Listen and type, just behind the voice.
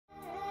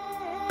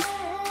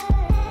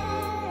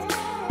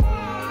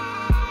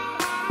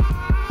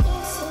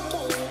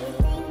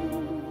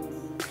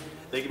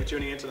for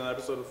tuning in to another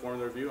episode of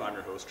Formula Review. I'm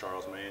your host,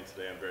 Charles May, and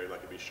today I'm very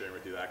lucky to be sharing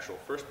with you the actual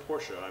first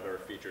Porsche I've ever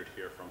featured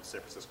here from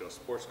San Francisco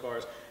Sports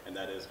Cars, and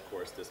that is, of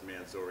course, this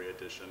Mansory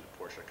edition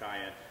Porcsche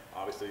Cayenne.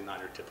 Obviously not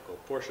your typical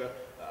Porsche,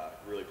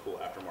 really cool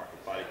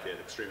aftermarket body kit,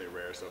 extremely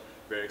rare, so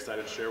very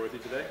excited to share with you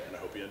today, and I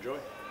hope you enjoy.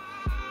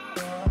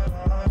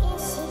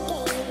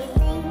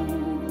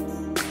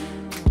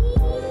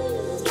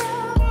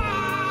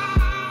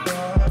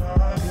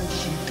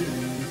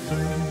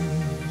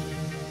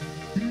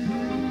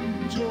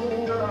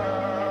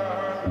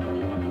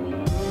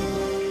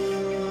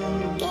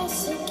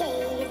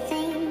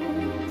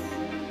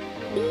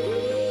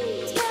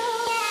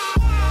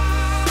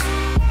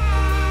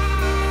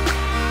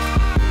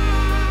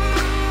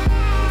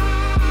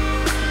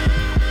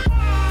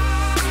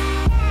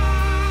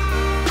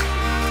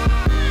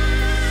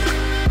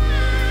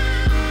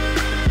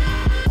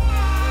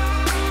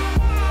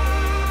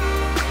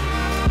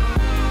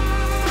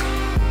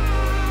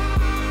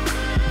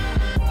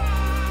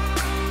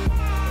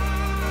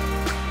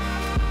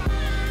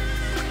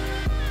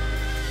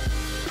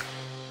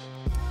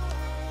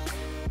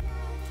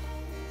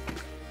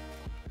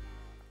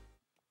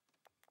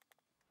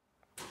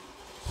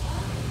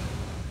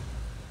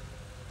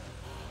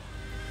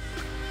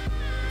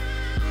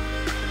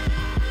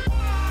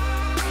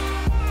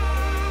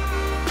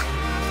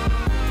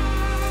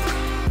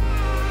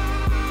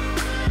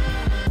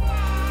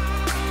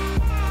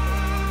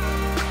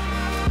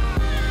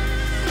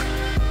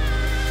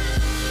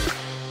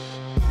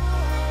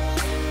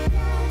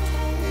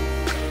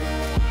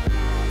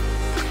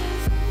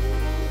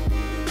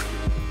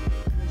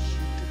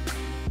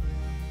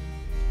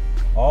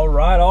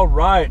 All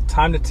right,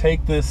 time to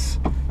take this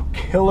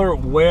killer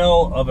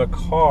whale of a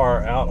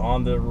car out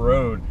on the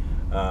road.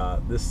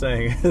 This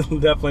thing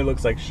definitely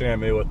looks like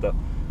chamois with the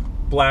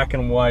black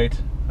and white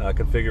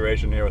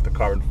configuration here with the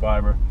carbon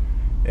fiber.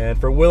 And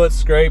for will it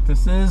scrape,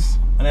 this is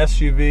an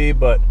SUV,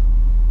 but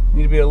you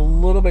need to be a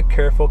little bit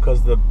careful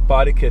because the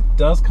body kit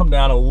does come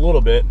down a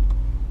little bit.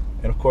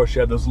 And of course you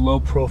have those low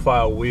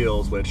profile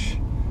wheels, which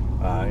you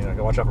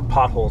gotta watch out for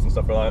potholes and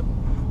stuff like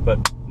that.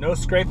 But no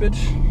scrapage,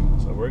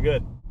 so we're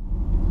good.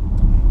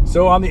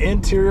 So on the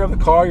interior of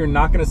the car, you're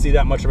not going to see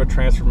that much of a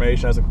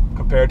transformation as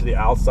compared to the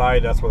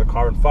outside. That's where the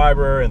carbon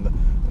fiber and the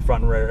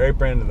front and rear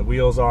apron and the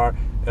wheels are.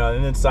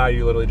 And inside,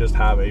 you literally just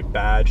have a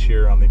badge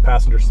here on the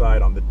passenger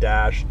side on the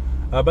dash.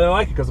 But I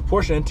like it because the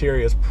Porsche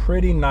interior is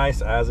pretty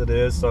nice as it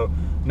is, so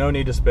no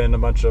need to spend a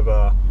bunch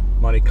of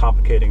money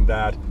complicating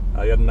that.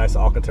 You have a nice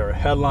Alcantara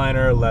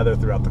headliner, leather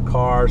throughout the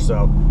car,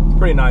 so it's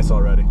pretty nice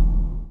already.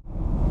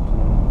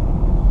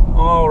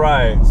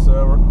 Alright,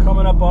 so we're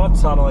coming up on a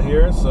tunnel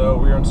here, so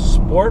we're in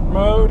sport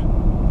mode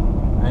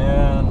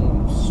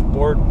and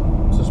sport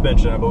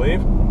suspension, I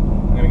believe.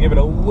 I'm going to give it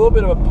a little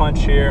bit of a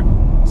punch here,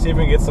 see if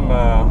we can get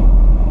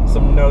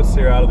some notes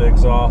here out of the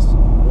exhaust.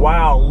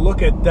 Wow,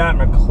 look at that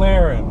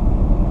McLaren.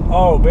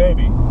 Oh,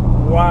 baby.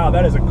 Wow,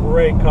 that is a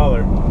great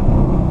color.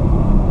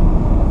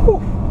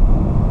 Whew.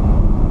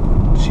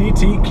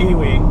 GT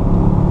Kiwi.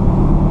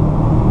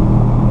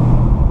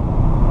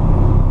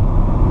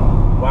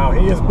 Wow,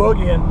 he is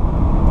boogieing.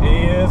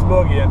 He is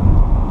boogieing.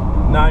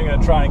 Now I'm going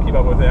to try and keep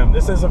up with him.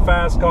 This is a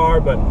fast car,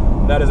 but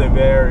that is a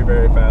very,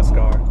 very fast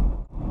car.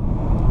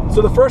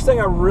 So the first thing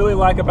I really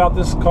like about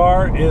this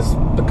car is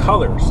the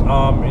colors.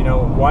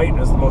 White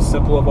is the most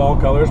simple of all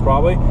colors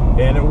probably,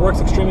 and it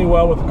works extremely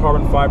well with the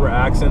carbon fiber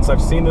accents.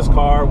 I've seen this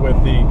car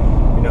with the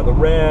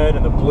red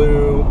and the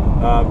blue,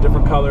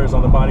 different colors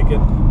on the body kit,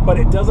 but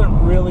it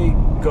doesn't really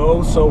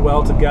go so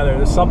well together.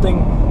 There's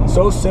something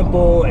so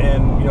simple,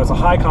 and it's a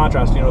high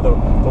contrast. The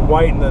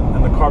white and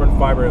the carbon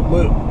fiber. It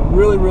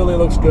really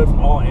looks good from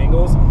all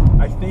angles.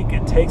 I think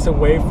it takes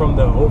away from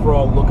the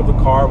overall look of the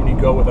car when you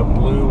go with a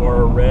blue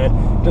or a red.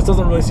 It just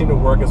doesn't really seem to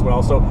work as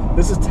well. So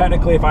this is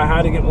technically, if I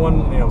had to get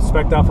one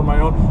spec'd out for my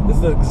own, this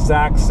is the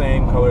exact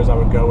same colors I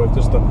would go with.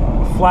 Just a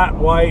flat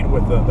white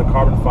with the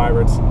carbon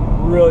fiber. It's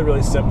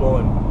really simple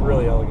and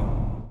really elegant.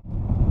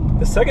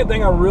 The second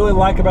thing I really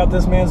like about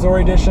this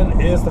Mansory edition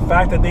is the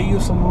fact that they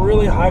use some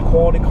really high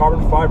quality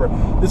carbon fiber.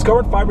 This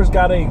carbon fiber's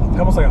got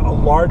almost like a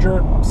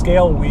larger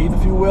scale weave,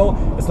 if you will.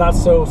 It's not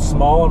so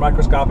small and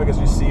microscopic as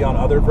you see on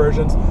other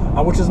versions,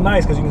 which is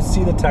nice because you can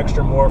see the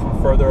texture more from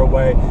further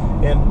away.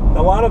 And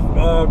a lot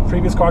of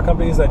previous car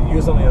companies that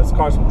use them, this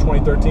car's from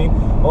 2013,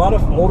 a lot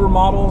of older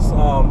models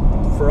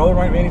for other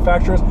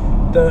manufacturers,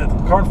 the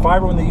carbon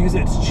fiber, when they use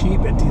it, it's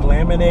cheap, it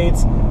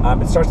delaminates,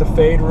 it starts to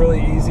fade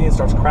really easy, it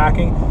starts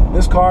cracking.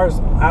 This car is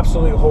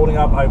absolutely holding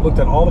up. I've looked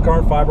at all the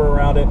carbon fiber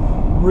around it,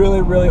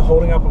 really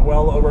holding up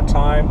well over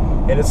time,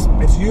 and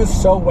it's used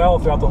so well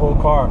throughout the whole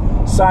car.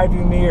 Side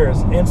view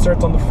mirrors,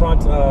 inserts on the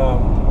front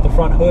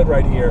hood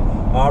right here,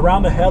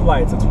 around the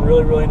headlights, it's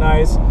really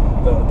nice.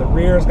 The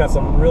rear's got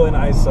some really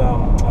nice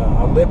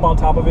a lip on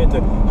top of it to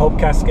help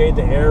cascade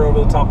the air over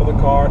the top of the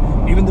car.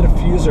 Even the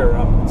diffuser,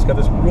 it's got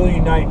this really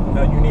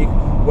unique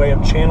way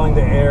of channeling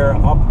the air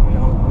up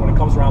when it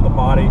comes around the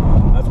body.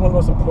 That's one of the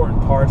most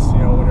important parts,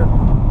 when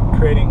you're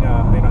creating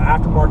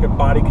aftermarket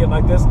body kit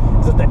like this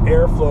is that the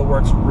airflow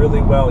works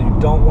really well. You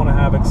don't want to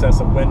have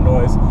excessive wind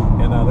noise,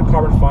 and the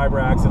carbon fiber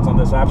accents on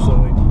this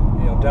absolutely,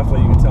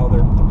 definitely you can tell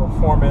the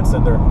performance,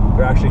 and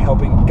they're actually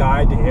helping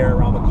guide the air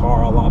around the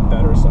car a lot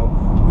better. So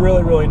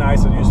really, really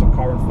nice to use some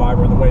carbon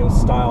fiber, and the way it was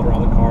styled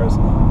around the car is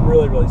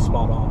really, really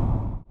spot on.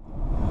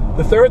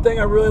 The third thing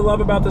I really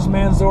love about this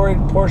Mansory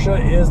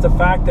Porcsche is the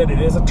fact that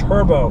it is a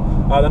turbo.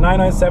 The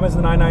 997s and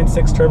the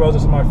 996 turbos are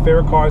some of my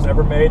favorite cars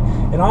ever made.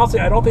 And honestly,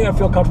 I don't think I'd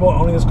feel comfortable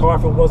owning this car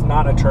if it was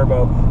not a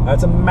turbo.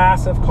 It's a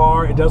massive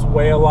car. It does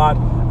weigh a lot.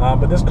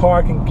 But this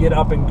car can get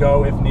up and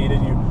go if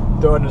needed. You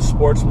throw it into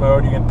sports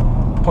mode. You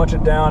can punch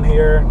it down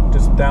here,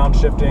 just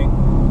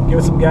downshifting. Give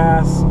it some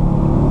gas.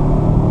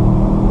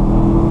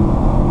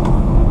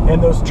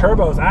 And those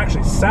turbos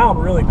actually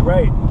sound really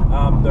great.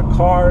 The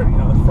car,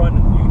 the front,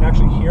 you can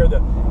actually hear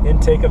the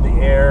intake of the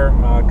air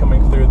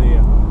coming through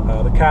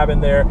the cabin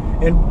there.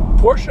 And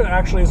Porsche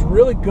actually is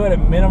really good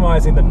at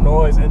minimizing the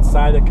noise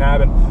inside the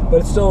cabin, but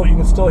it's still, you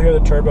can still hear the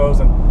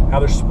turbos and how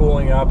they're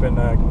spooling up, and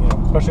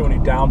especially when you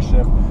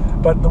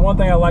downshift. But the one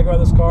thing I like about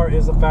this car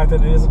is the fact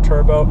that it is a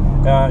turbo.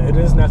 It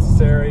is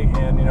necessary,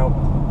 and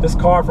this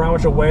car, for how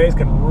much it weighs,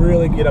 can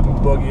really get up and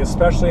boogie,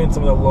 especially in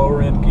some of the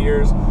lower end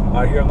gears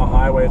here on the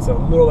highway. It's a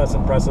little less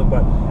impressive,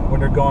 but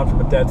when you're going from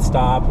a dead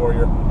stop, or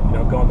you're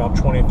going about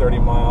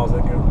 20-30 miles,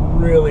 it can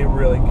really,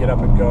 really get up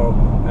and go.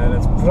 And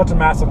it's for such a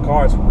massive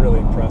car, it's really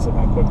impressive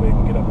how quickly it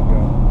can get up and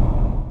go.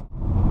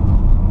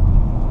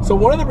 So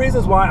one of the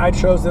reasons why I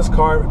chose this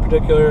car in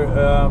particular,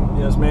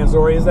 this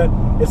Mansory, is that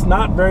it's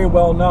not very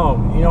well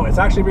known. It's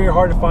actually very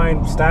hard to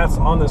find stats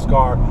on this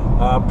car,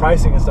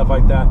 pricing and stuff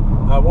like that.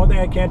 One thing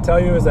I can tell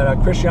you is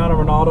that Cristiano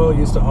Ronaldo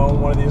used to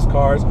own one of these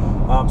cars.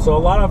 So a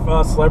lot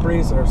of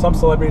celebrities, or some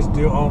celebrities,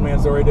 do own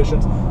Mansory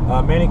editions.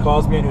 Manny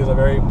Cosmian, who's a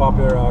very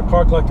popular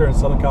car collector in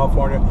Southern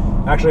California,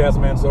 actually has a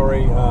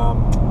Mansory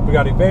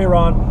Bugatti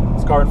Veyron.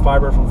 It's carbon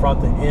fiber from front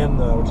to end,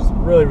 which is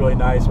really, really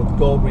nice, with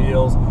gold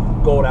wheels,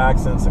 gold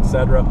accents,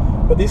 etc.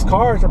 But these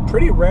cars are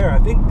pretty rare. I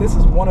think this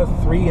is one of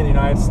 3 in the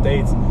United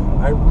States.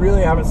 I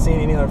really haven't seen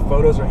any other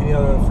photos or any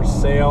other for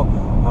sale.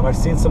 I've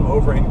seen some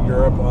over in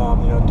Europe,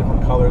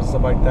 different colors and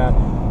stuff like that.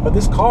 But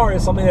this car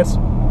is something that's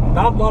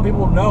not a lot of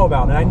people know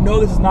about. And I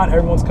know this is not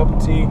everyone's cup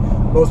of tea.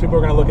 Most people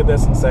are going to look at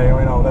this and say,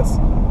 that's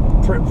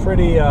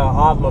pretty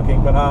odd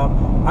looking. But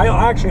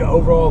I actually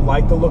overall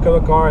like the look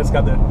of the car. It's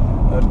got the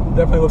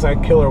definitely looks like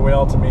a killer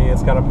whale to me.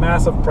 It's got a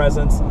massive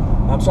presence.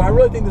 So I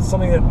really think this is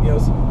something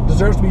that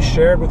deserves to be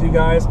shared with you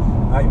guys.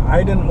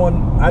 I didn't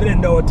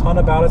know a ton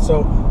about it,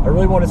 so I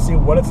really want to see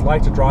what it's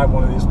like to drive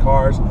one of these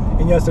cars.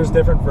 And yes, there's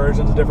different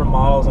versions, different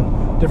models,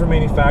 and different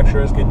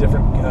manufacturers get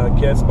different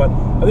kits. But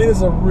I think this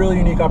is a really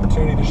unique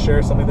opportunity to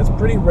share something that's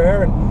pretty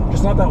rare and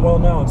just not that well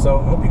known. So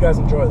I hope you guys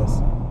enjoy this.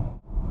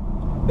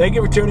 Thank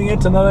you for tuning in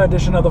to another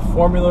edition of the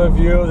Formula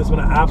Review. It's been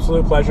an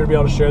absolute pleasure to be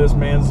able to share this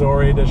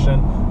Mansory edition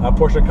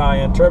Porcsche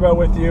Cayenne Turbo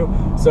with you.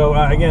 So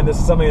again, this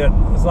is something that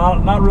is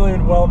not really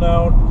well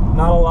known,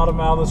 not a lot of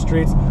them out on the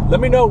streets.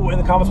 Let me know in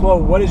the comments below,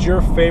 what is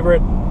your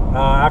favorite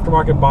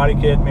aftermarket body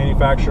kit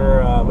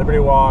manufacturer? Liberty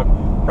Walk,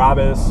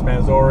 Brabus,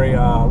 Mansory.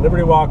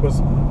 Liberty Walk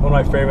was one of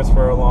my favorites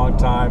for a long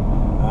time,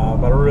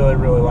 but I really,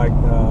 really like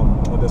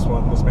this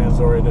one, this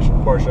Mansory edition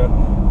Porsche.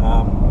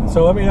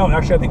 So let me know.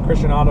 Actually, I think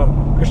Cristiano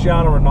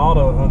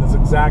Ronaldo owned this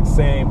exact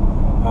same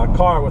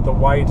car with the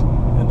white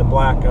and the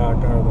black, or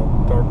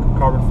the dark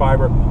carbon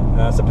fiber,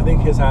 except I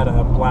think his had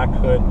a black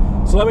hood.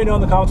 So let me know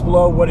in the comments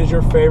below, what is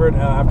your favorite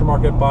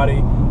aftermarket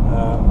body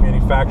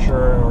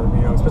manufacturer,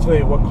 or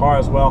specifically what car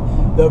as well.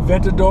 The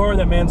Aventador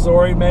that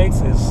Mansory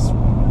makes is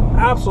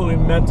absolutely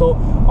mental.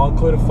 I'll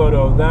include a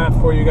photo of that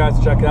for you guys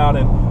to check out.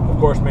 And of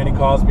course, Manny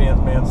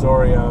Cosmian's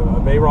Mansory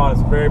Veyron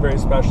is very, very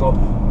special.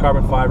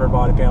 Carbon fiber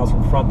body panels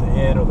from front to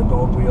end with the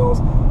gold wheels.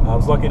 I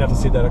was lucky enough to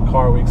see that at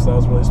Car Week, so that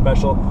was really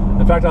special.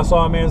 In fact, I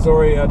saw a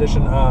Mansory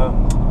edition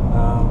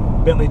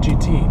Bentley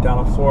GT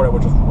down in Florida,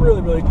 which was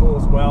really, really cool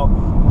as well.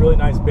 Really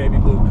nice baby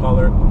blue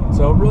color.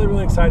 So I'm really,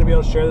 really excited to be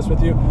able to share this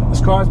with you.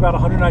 This car is about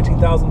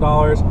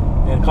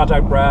 $119,000, and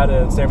contact Brad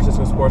at San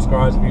Francisco Sports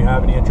Cars if you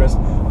have any interest.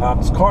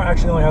 This car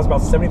actually only has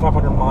about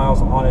 7,500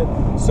 miles on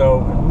it, so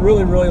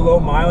really, really low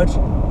mileage.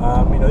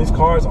 These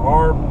cars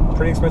are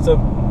pretty expensive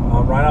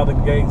right out of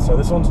the gate, so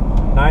this one's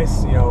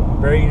nice,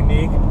 very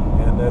unique,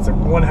 and it's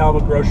one hell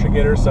of a grocery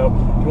getter. So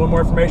if you want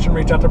more information,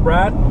 reach out to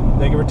Brad.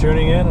 Thank you for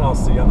tuning in, and I'll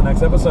see you on the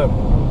next episode.